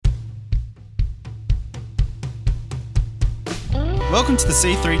Welcome to the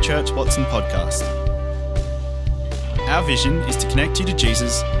C3 Church Watson podcast. Our vision is to connect you to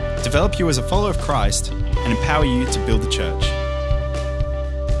Jesus, develop you as a follower of Christ, and empower you to build the church.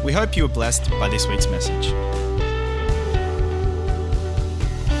 We hope you are blessed by this week's message.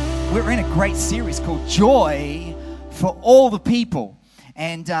 We're in a great series called Joy for All the People.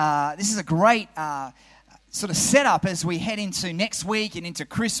 And this is a great sort of setup as we head into next week and into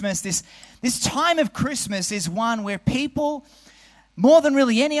Christmas. This time of Christmas is one where people, more than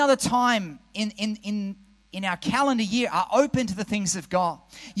really any other time in our calendar year, are open to the things of God.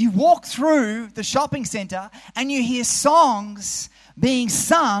 You walk through the shopping center and you hear songs being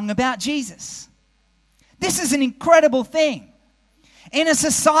sung about Jesus. This is an incredible thing. In a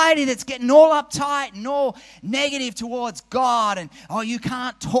society that's getting all uptight and all negative towards God and, you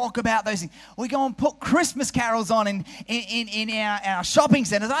can't talk about those things. We go and put Christmas carols on in our shopping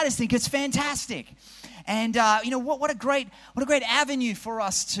centers. I just think it's fantastic. And, what a great avenue for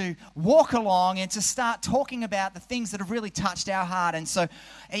us to walk along and to start talking about the things that have really touched our heart. And so,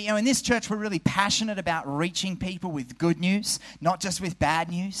 in this church, we're really passionate about reaching people with good news, not just with bad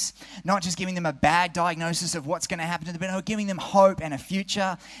news, not just giving them a bad diagnosis of what's going to happen to them, but giving them hope and a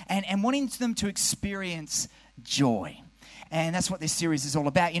future and wanting them to experience joy. And that's what this series is all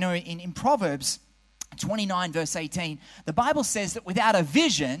about. In Proverbs 29, verse 18, the Bible says that without a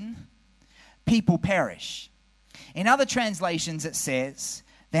vision, people perish. In other translations, it says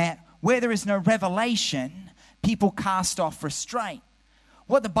that where there is no revelation, people cast off restraint.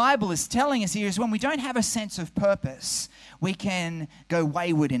 What the Bible is telling us here is when we don't have a sense of purpose, we can go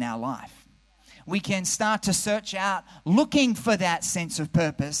wayward in our life. We can start to search out looking for that sense of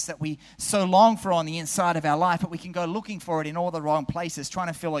purpose that we so long for on the inside of our life, but we can go looking for it in all the wrong places, trying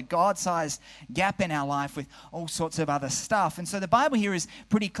to fill a God-sized gap in our life with all sorts of other stuff. And so the Bible here is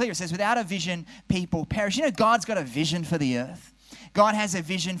pretty clear. It says, without a vision, people perish. God's got a vision for the earth. God has a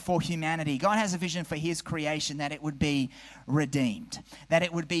vision for humanity. God has a vision for his creation, that it would be redeemed, that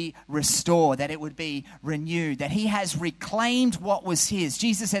it would be restored, that it would be renewed, that he has reclaimed what was his.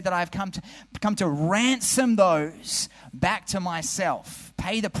 Jesus said that I've come to ransom those back to myself.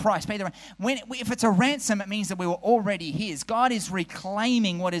 Pay the price. If it's a ransom, it means that we were already his. God is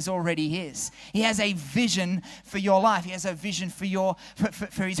reclaiming what is already his. He has a vision for your life. He has a vision for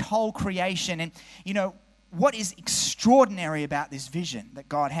his whole creation. And, what is extraordinary about this vision that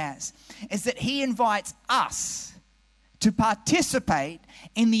God has is that he invites us to participate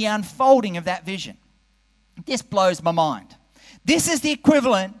in the unfolding of that vision. This blows my mind. This is the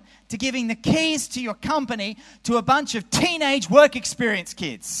equivalent to giving the keys to your company to a bunch of teenage work experience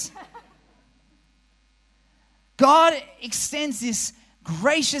kids. God extends this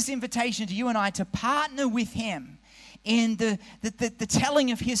gracious invitation to you and I to partner with him in the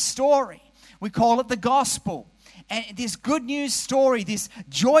telling of his story. We call it the gospel. And this good news story, this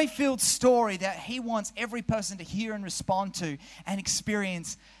joy-filled story that he wants every person to hear and respond to and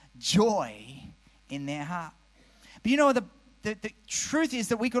experience joy in their heart. But the truth is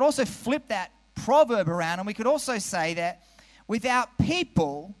that we could also flip that proverb around and we could also say that without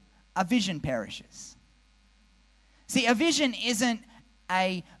people, a vision perishes. See, a vision isn't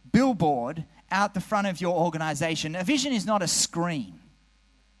a billboard out the front of your organization. A vision is not a screen.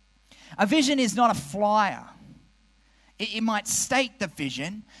 A vision is not a flyer. It might state the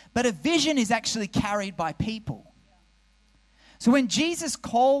vision, but a vision is actually carried by people. So when Jesus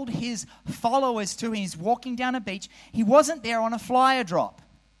called his followers to him, he's walking down a beach, he wasn't there on a flyer drop.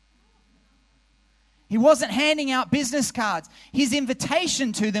 He wasn't handing out business cards. His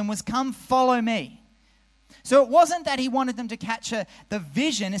invitation to them was, come follow me. So it wasn't that he wanted them to capture the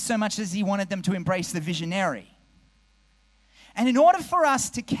vision as so much as he wanted them to embrace the visionary. And in order for us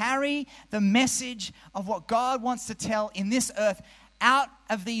to carry the message of what God wants to tell in this earth out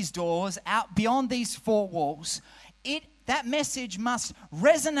of these doors, out beyond these four walls, that message must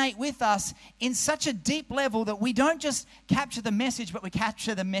resonate with us in such a deep level that we don't just capture the message, but we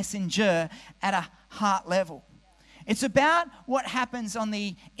capture the messenger at a heart level. It's about what happens on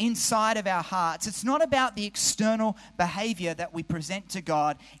the inside of our hearts. It's not about the external behavior that we present to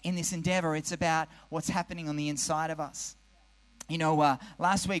God in this endeavor. It's about what's happening on the inside of us.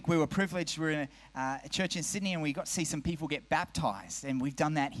 Last week we were privileged. We were in a church in Sydney and we got to see some people get baptized. And we've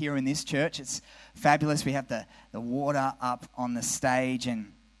done that here in this church. It's fabulous. We have the water up on the stage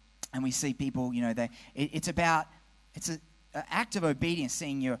and we see people, it's an act of obedience,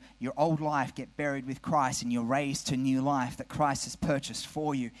 seeing your old life get buried with Christ and you're raised to new life that Christ has purchased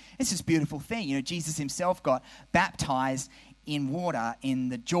for you. It's this beautiful thing. Jesus himself got baptized in water in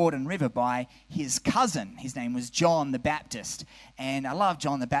the Jordan River by his cousin. His name was John the Baptist. And I love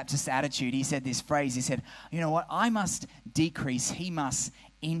John the Baptist's attitude. He said this phrase. He said, you know what? I must decrease. He must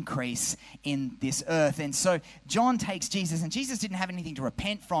increase in this earth. And so John takes Jesus, and Jesus didn't have anything to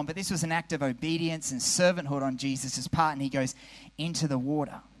repent from, but this was an act of obedience and servanthood on Jesus' part. And he goes into the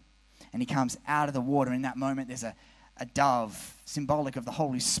water. And he comes out of the water. In that moment, there's a dove, symbolic of the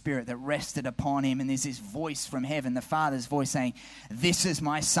Holy Spirit, that rested upon him. And there's this voice from heaven, the Father's voice, saying, "This is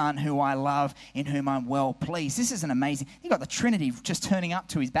my Son who I love, in whom I'm well pleased." This is an amazing. You got the Trinity just turning up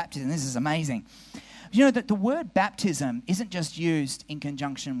to his baptism. This is amazing. You know that the word baptism isn't just used in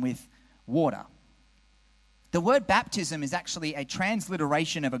conjunction with water. The word baptism is actually a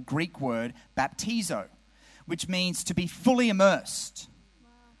transliteration of a Greek word, baptizo, which means to be fully immersed.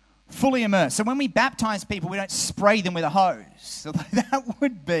 Fully immersed. So when we baptize people, we don't spray them with a hose. So that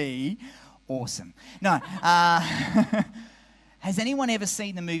would be awesome. No. Has anyone ever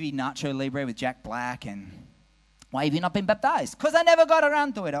seen the movie Nacho Libre with Jack Black? And why have you not been baptized? Because I never got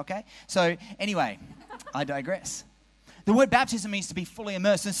around to it, okay? So anyway, I digress. The word baptism means to be fully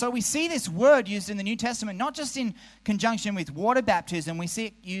immersed. And so we see this word used in the New Testament, not just in conjunction with water baptism. We see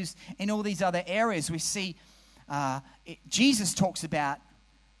it used in all these other areas. We see Jesus talks about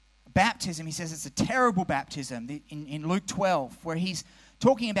baptism. He says it's a terrible baptism in Luke 12, where he's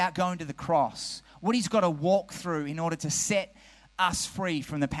talking about going to the cross, what he's got to walk through in order to set us free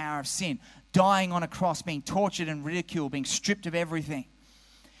from the power of sin, dying on a cross, being tortured and ridiculed, being stripped of everything.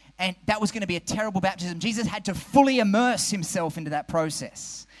 And that was going to be a terrible baptism. Jesus had to fully immerse himself into that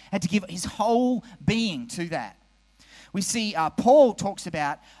process, had to give his whole being to that. We see Paul talks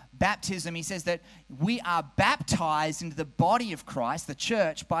about baptism. He says that we are baptized into the body of Christ, the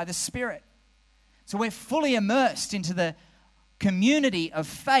church, by the Spirit. So we're fully immersed into the community of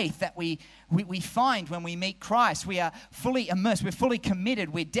faith that we find when we meet Christ. We are fully immersed. We're fully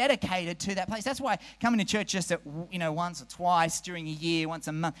committed. We're dedicated to that place. That's why coming to church just once or twice during a year, once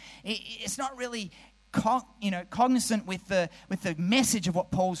a month, it's not really cognizant with the message of what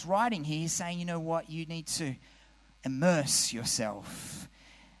Paul's writing here. He's saying, you know what, you need to immerse yourself.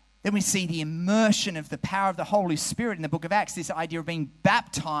 Then we see the immersion of the power of the Holy Spirit in the book of Acts, this idea of being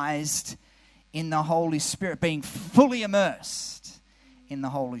baptized in the Holy Spirit, being fully immersed in the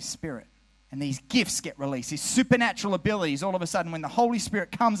Holy Spirit. And these gifts get released, these supernatural abilities. All of a sudden, when the Holy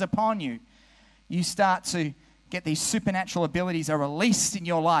Spirit comes upon you, you start to get these supernatural abilities are released in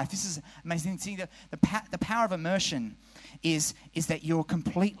your life. This is amazing. See, the power of immersion is that you're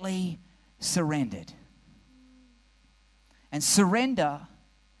completely surrendered. And surrender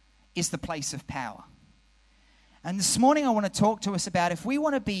is the place of power. And this morning I want to talk to us about if we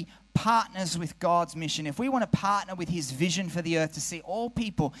want to be partners with God's mission, if we want to partner with his vision for the earth to see all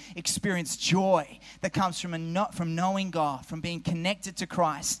people experience joy that comes from knowing God, from being connected to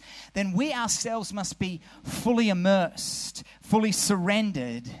Christ, then we ourselves must be fully immersed, fully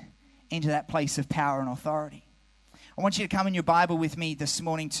surrendered into that place of power and authority. I want you to come in your Bible with me this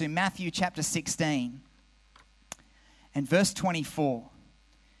morning to Matthew chapter 16 and verse 24.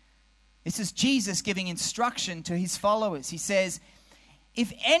 This is Jesus giving instruction to his followers. He says,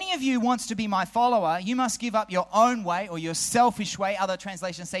 if any of you wants to be my follower, you must give up your own way or your selfish way. Other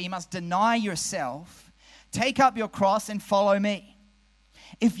translations say you must deny yourself, take up your cross and follow me.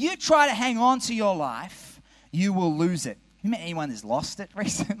 If you try to hang on to your life, you will lose it. Have you met anyone who's lost it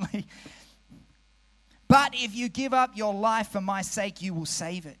recently? But if you give up your life for my sake, you will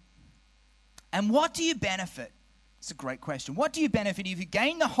save it. And what do you benefit? It's a great question. What do you benefit if you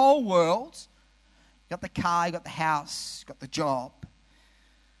gain the whole world? You got the car, you got the house, you got the job,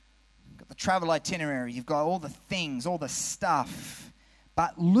 you got the travel itinerary, you've got all the things, all the stuff,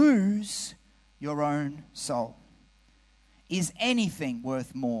 but lose your own soul. Is anything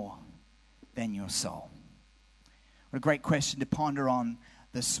worth more than your soul? What a great question to ponder on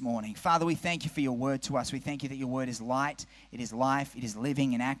this morning. Father, we thank you for your word to us. We thank you that your word is light, it is life, it is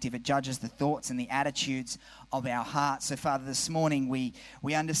living and active. It judges the thoughts and the attitudes of our hearts. So, Father, this morning we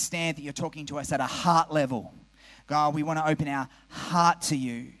understand that you're talking to us at a heart level. God, we want to open our heart to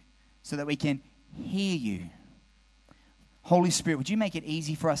you so that we can hear you. Holy Spirit, would you make it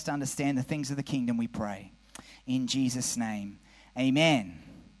easy for us to understand the things of the kingdom, we pray. In Jesus' name, amen.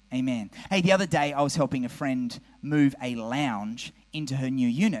 Amen. Hey, the other day I was helping a friend move a lounge into her new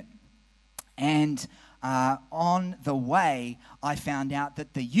unit. And on the way, I found out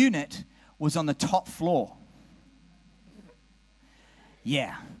that the unit was on the top floor.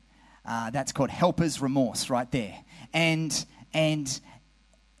 Yeah, that's called helper's remorse right there. And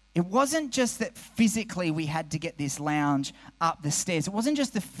it wasn't just that physically we had to get this lounge up the stairs. It wasn't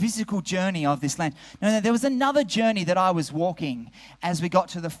just the physical journey of this lounge. No, there was another journey that I was walking as we got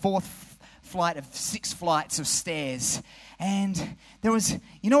to the fourth flight of 6 flights of stairs. And there was,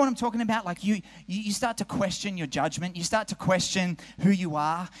 you know what I'm talking about? Like you start to question your judgment. You start to question who you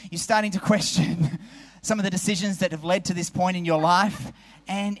are. You're starting to question some of the decisions that have led to this point in your life.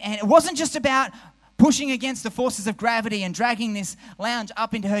 And it wasn't just about pushing against the forces of gravity and dragging this lounge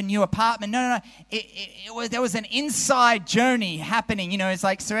up into her new apartment. No. There was an inside journey happening. You know, it's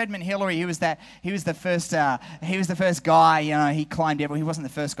like Sir Edmund Hillary. He was the first guy. You know, he climbed Everest. He wasn't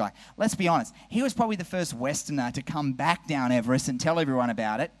the first guy. Let's be honest. He was probably the first Westerner to come back down Everest and tell everyone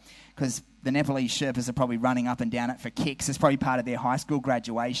about it, because the Nepalese Sherpas are probably running up and down it for kicks. It's probably part of their high school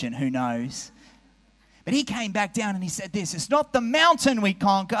graduation. Who knows? But he came back down and he said this: "It's not the mountain we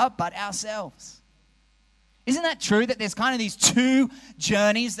conquer, but ourselves." Isn't that true, that there's kind of these two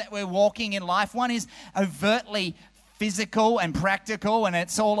journeys that we're walking in life? One is overtly physical and practical, and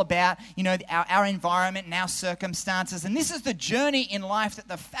it's all about, you know, our environment and our circumstances. And this is the journey in life that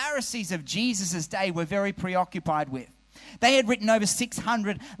the Pharisees of Jesus' day were very preoccupied with. They had written over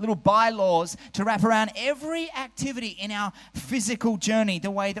 600 little bylaws to wrap around every activity in our physical journey, the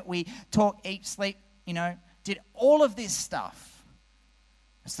way that we talk, eat, sleep, you know, did all of this stuff.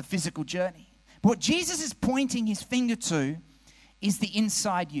 It's the physical journey. But what Jesus is pointing his finger to is the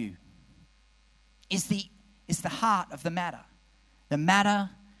inside you. Is the heart of the matter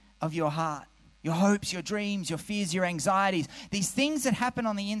of your heart. Your hopes, your dreams, your fears, your anxieties. These things that happen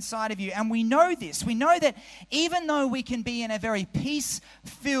on the inside of you. And we know this. We know that even though we can be in a very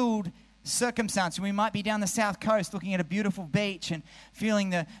peace-filled circumstance, we might be down the south coast looking at a beautiful beach and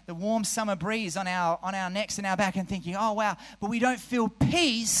feeling the warm summer breeze on our necks and our back and thinking, oh wow, but we don't feel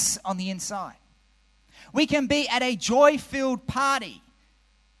peace on the inside. We can be at a joy-filled party,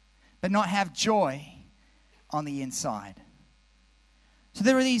 but not have joy on the inside. So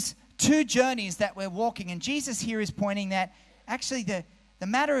there are these two journeys that we're walking, and Jesus here is pointing that actually the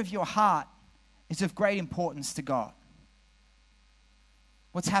matter of your heart is of great importance to God.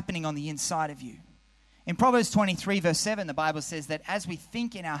 What's happening on the inside of you? In Proverbs 23, verse 7, the Bible says that as we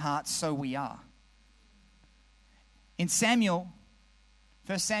think in our hearts, so we are. In 1 Samuel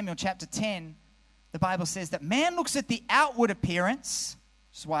chapter 10, the Bible says that man looks at the outward appearance,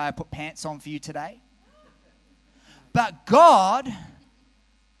 which is why I put pants on for you today. But God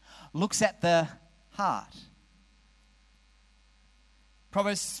looks at the heart.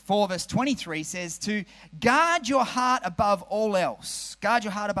 Proverbs 4 verse 23 says to guard your heart above all else. Guard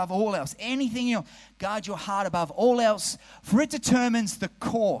your heart above all else. Anything else. Guard your heart above all else, for it determines the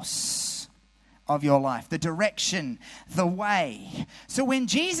course of your life, the direction, the way. So when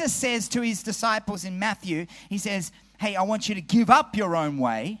Jesus says to his disciples in Matthew, he says, hey, I want you to give up your own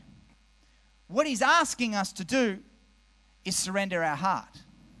way. What he's asking us to do is surrender our heart.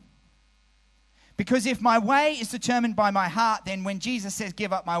 Because if my way is determined by my heart, then when Jesus says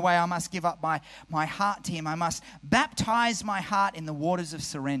give up my way, I must give up my heart to him. I must baptize my heart in the waters of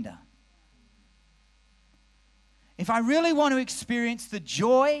surrender. If I really want to experience the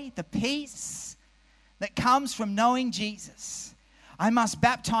joy, the peace that comes from knowing Jesus, I must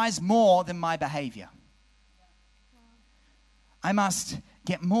baptize more than my behavior. I must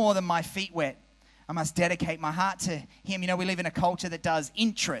get more than my feet wet. I must dedicate my heart to him. You know, we live in a culture that does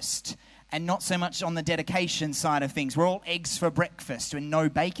interest and not so much on the dedication side of things. We're all eggs for breakfast and no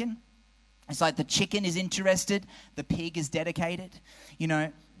bacon. It's like the chicken is interested, the pig is dedicated. You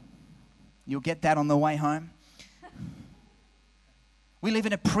know, you'll get that on the way home. We live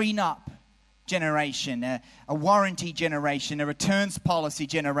in a prenup generation, a warranty generation, a returns policy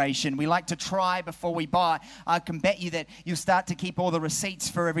generation. We like to try before we buy. I can bet you that you'll start to keep all the receipts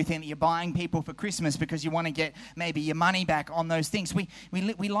for everything that you're buying people for Christmas because you want to get maybe your money back on those things. We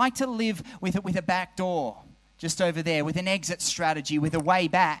like to live with a back door just over there, with an exit strategy, with a way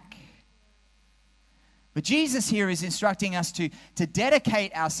back. But Jesus here is instructing us to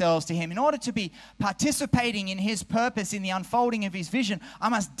dedicate ourselves to him. In order to be participating in his purpose, in the unfolding of his vision, I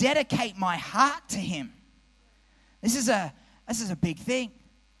must dedicate my heart to him. This is a big thing.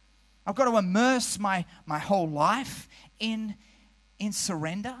 I've got to immerse my whole life in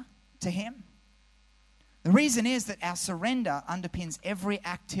surrender to him. The reason is that our surrender underpins every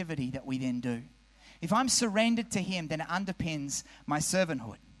activity that we then do. If I'm surrendered to him, then it underpins my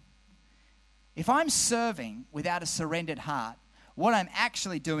servanthood. If I'm serving without a surrendered heart, what I'm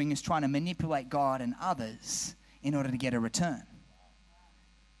actually doing is trying to manipulate God and others in order to get a return.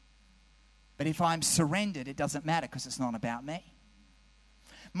 But if I'm surrendered, it doesn't matter because it's not about me.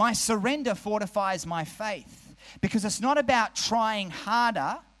 My surrender fortifies my faith because it's not about trying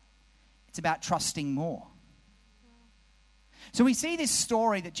harder It's about trusting more. So we see this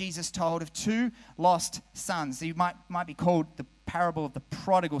story that Jesus told of two lost sons. You might be called the parable of the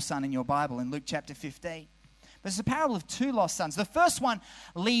prodigal son in your Bible in Luke chapter 15. But it's a parable of two lost sons. The first one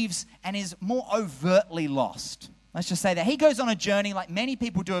leaves and is more overtly lost. Let's just say that. He goes on a journey like many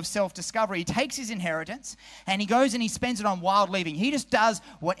people do of self-discovery. He takes his inheritance and he goes and he spends it on wild living. He just does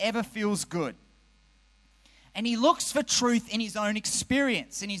whatever feels good. And he looks for truth in his own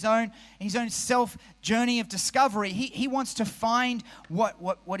experience, in his own self journey of discovery. He wants to find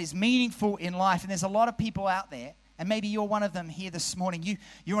what is meaningful in life. And there's a lot of people out there, and maybe you're one of them here this morning.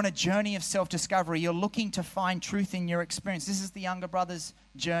 You're on a journey of self-discovery. You're looking to find truth in your experience. This is the younger brother's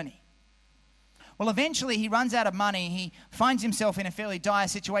journey. Well, eventually he runs out of money. He finds himself in a fairly dire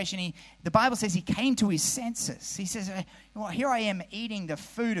situation. The Bible says he came to his senses. He says, well, here I am eating the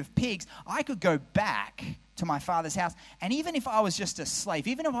food of pigs. I could go back to my father's house. And even if I was just a slave,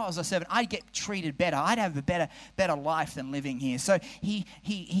 even if I was a servant, I'd get treated better. I'd have a better life than living here. So he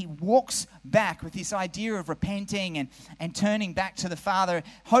walks back with this idea of repenting and turning back to the father,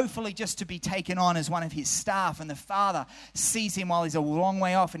 hopefully just to be taken on as one of his staff. And the father sees him while he's a long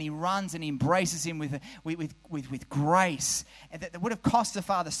way off, and he runs and he embraces him with grace. And that would have cost the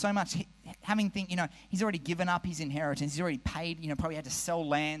father so much. He's already given up his inheritance. He's already paid, probably had to sell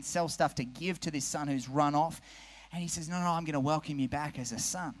land, sell stuff to give to this son who's run off. And he says, no, I'm going to welcome you back as a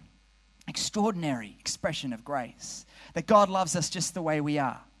son. Extraordinary expression of grace. That God loves us just the way we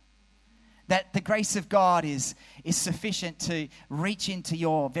are. That the grace of God is sufficient to reach into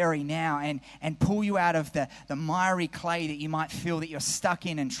your very now and pull you out of the miry clay that you might feel that you're stuck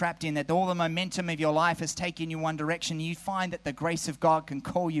in and trapped in, that all the momentum of your life has taken you one direction. You find that the grace of God can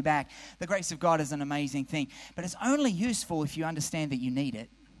call you back. The grace of God is an amazing thing. But it's only useful if you understand that you need it.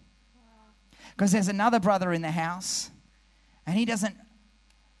 Because there's another brother in the house, and he doesn't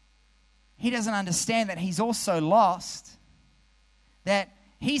understand that he's also lost, that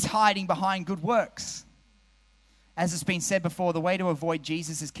he's hiding behind good works. As it's been said before, the way to avoid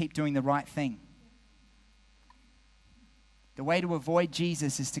Jesus is keep doing the right thing. The way to avoid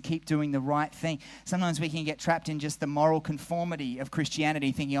Jesus is to keep doing the right thing. Sometimes we can get trapped in just the moral conformity of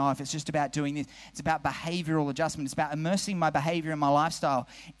Christianity, thinking, if it's just about doing this, it's about behavioral adjustment. It's about immersing my behavior and my lifestyle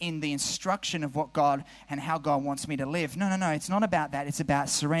in the instruction of what God and how God wants me to live. No, it's not about that. It's about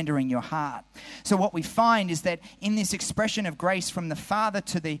surrendering your heart. So what we find is that in this expression of grace from the father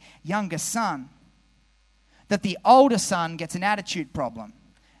to the younger son, that the older son gets an attitude problem.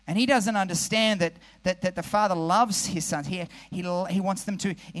 And he doesn't understand that the father loves his sons. He wants them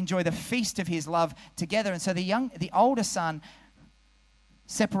to enjoy the feast of his love together. And so the older son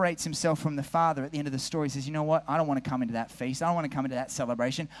separates himself from the father at the end of the story. He says, you know what? I don't want to come into that feast. I don't want to come into that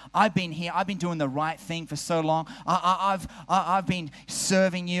celebration. I've been here. I've been doing the right thing for so long. I've been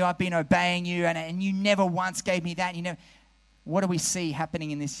serving you. I've been obeying you. And you never once gave me that. What do we see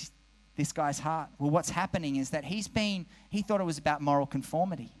happening in this guy's heart? Well, what's happening is that he thought it was about moral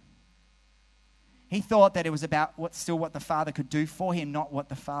conformity. He thought that it was about what the father could do for him, not what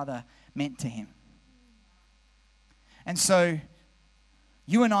the father meant to him. And so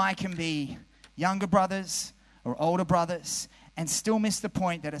you and I can be younger brothers or older brothers and still miss the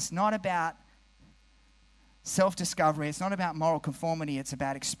point that it's not about self-discovery. It's not about moral conformity. It's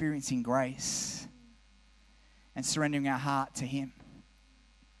about experiencing grace and surrendering our heart to him.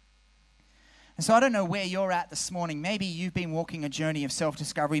 And so I don't know where you're at this morning. Maybe you've been walking a journey of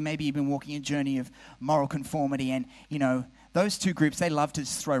self-discovery. Maybe you've been walking a journey of moral conformity. And, those two groups, they love to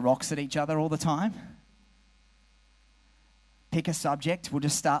just throw rocks at each other all the time. Pick a subject, we'll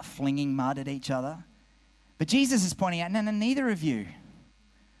just start flinging mud at each other. But Jesus is pointing out, no, neither of you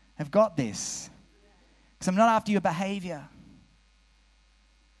have got this. Because I'm not after your behavior.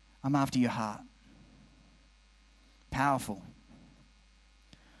 I'm after your heart. Powerful.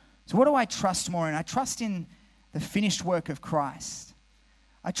 So what do I trust more in? I trust in the finished work of Christ.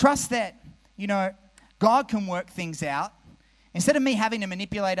 I trust that, God can work things out. Instead of me having to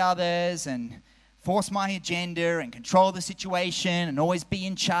manipulate others and force my agenda and control the situation and always be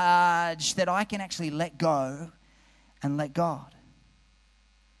in charge, that I can actually let go and let God.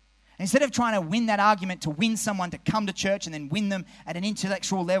 Instead of trying to win that argument to win someone to come to church and then win them at an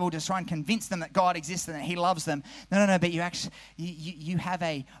intellectual level to try and convince them that God exists and that he loves them. No, but you have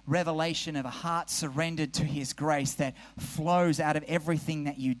a revelation of a heart surrendered to his grace that flows out of everything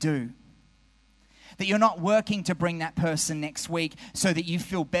that you do. That you're not working to bring that person next week so that you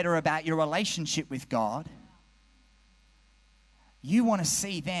feel better about your relationship with God. You want to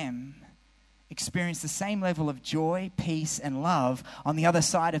see them experience the same level of joy, peace, and love on the other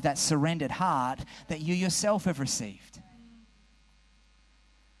side of that surrendered heart that you yourself have received.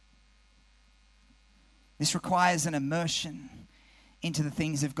 This requires an immersion into the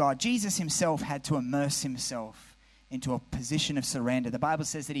things of God. Jesus himself had to immerse himself into a position of surrender. The Bible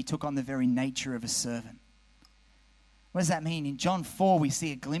says that he took on the very nature of a servant. What does that mean? In John 4, we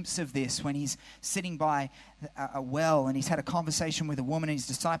see a glimpse of this when he's sitting by a well and he's had a conversation with a woman and his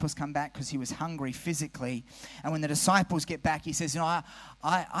disciples come back because he was hungry physically. And when the disciples get back, he says,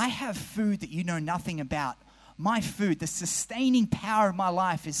 I have food that you know nothing about. My food, the sustaining power of my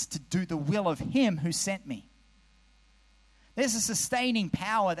life is to do the will of him who sent me. There's a sustaining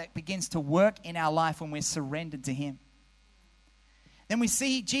power that begins to work in our life when we're surrendered to him. Then we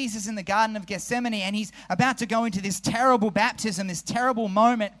see Jesus in the Garden of Gethsemane, and he's about to go into this terrible baptism, this terrible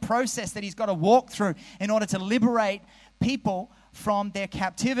process that he's got to walk through in order to liberate people from their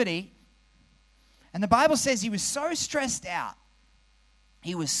captivity. And the Bible says he was so stressed out,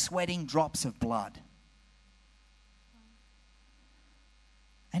 he was sweating drops of blood.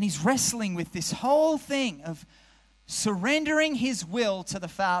 And he's wrestling with this whole thing of surrendering his will to the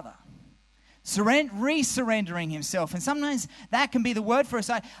Father. Resurrendering himself. And sometimes that can be the word for us.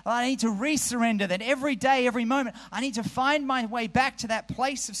 I need to resurrender, that every day, every moment, I need to find my way back to that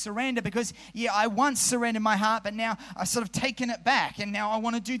place of surrender because, I once surrendered my heart, but now I've sort of taken it back and now I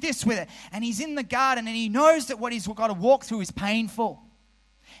want to do this with it. And he's in the garden and he knows that what he's got to walk through is painful.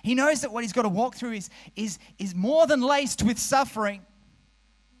 He knows that what he's got to walk through is more than laced with suffering.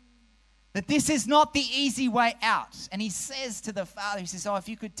 That this is not the easy way out. And he says to the Father, he says, if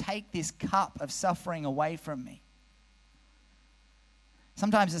you could take this cup of suffering away from me.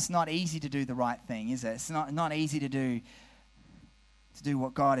 Sometimes it's not easy to do the right thing, is it? It's not easy to do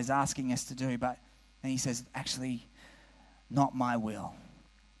what God is asking us to do. But then he says, actually, not my will,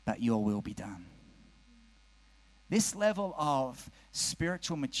 but your will be done. This level of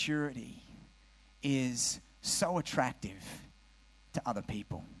spiritual maturity is so attractive to other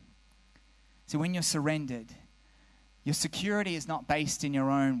people. So when you're surrendered, your security is not based in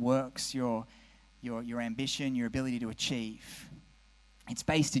your own works, your ambition, your ability to achieve. It's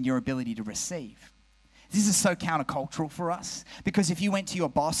based in your ability to receive. This is so countercultural for us because if you went to your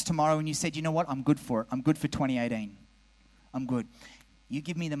boss tomorrow and you said, you know what, I'm good for it. I'm good for 2018. I'm good. You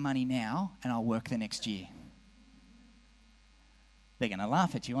give me the money now and I'll work the next year. They're going to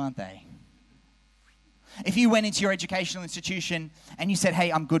laugh at you, aren't they? If you went into your educational institution and you said,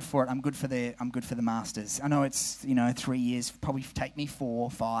 hey, I'm good for it. I'm good for the masters. I know it's, 3 years, probably take me 4 or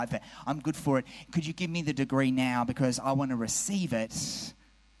 5, but I'm good for it. Could you give me the degree now because I want to receive it?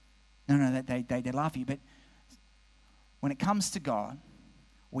 No, they laugh at you. But when it comes to God,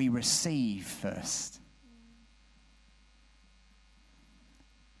 we receive first.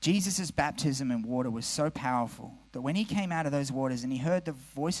 Jesus' baptism in water was so powerful that when he came out of those waters and he heard the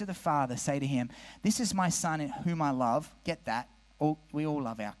voice of the Father say to him, this is my son in whom I love. Get that? We all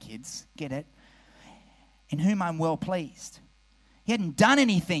love our kids. Get it? In whom I'm well pleased. He hadn't done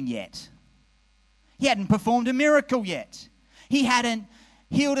anything yet. He hadn't performed a miracle yet. He hadn't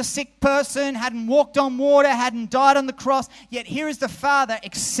healed a sick person, hadn't walked on water, hadn't died on the cross. Yet here is the Father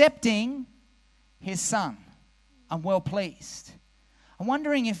accepting his son. I'm well pleased. I'm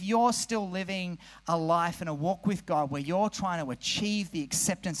wondering if you're still living a life and a walk with God where you're trying to achieve the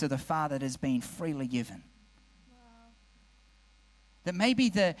acceptance of the Father that has been freely given. Wow. That maybe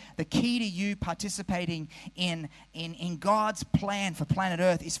the key to you participating in God's plan for planet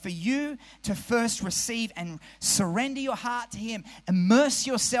Earth is for you to first receive and surrender your heart to him. Immerse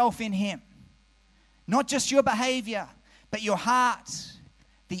yourself in him. Not just your behavior, but your heart,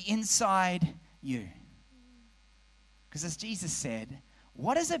 the inside you. Because as Jesus said,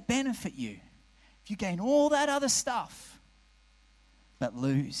 what does it benefit you if you gain all that other stuff but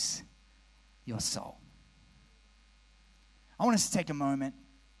lose your soul? I want us to take a moment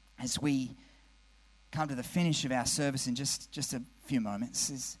as we come to the finish of our service in just a few moments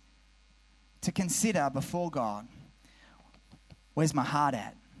is to consider before God, where's my heart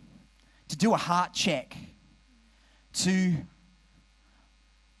at? To do a heart check, to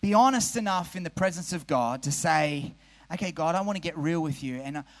be honest enough in the presence of God to say, okay, God, I want to get real with you.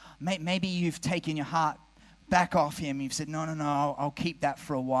 And maybe you've taken your heart back off him. You've said, no, I'll keep that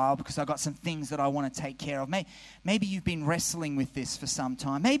for a while because I've got some things that I want to take care of. Maybe you've been wrestling with this for some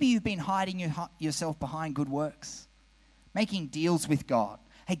time. Maybe you've been hiding yourself behind good works, making deals with God.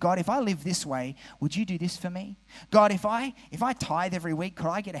 Hey, God, if I live this way, would you do this for me? God, if I tithe every week, could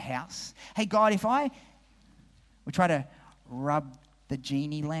I get a house? Hey, God, we try to rub the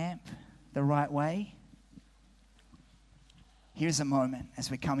genie lamp the right way. Here's a moment as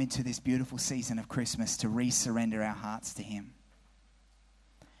we come into this beautiful season of Christmas to resurrender our hearts to him.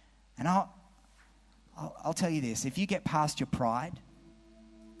 And I'll tell you this, if you get past your pride,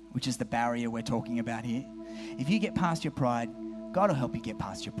 which is the barrier we're talking about here, if you get past your pride, God will help you get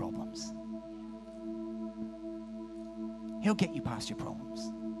past your problems. He'll get you past your problems.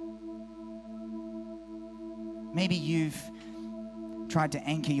 Maybe you've tried to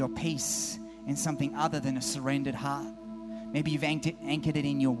anchor your peace in something other than a surrendered heart. Maybe you've anchored it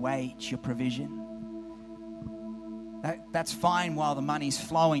in your wage, your provision. That's fine while the money's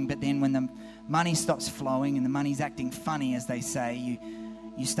flowing, but then when the money stops flowing and the money's acting funny, as they say,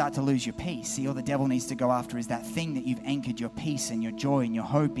 you start to lose your peace. See, all the devil needs to go after is that thing that you've anchored your peace and your joy and your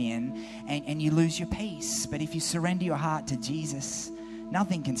hope in, and you lose your peace. But if you surrender your heart to Jesus,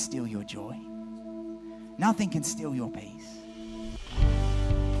 nothing can steal your joy. Nothing can steal your peace.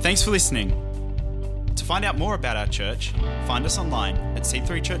 Thanks for listening. To find out more about our church, find us online at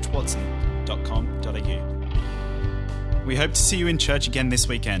c3churchwatson.com.au. We hope to see you in church again this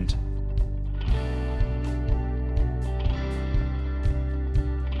weekend.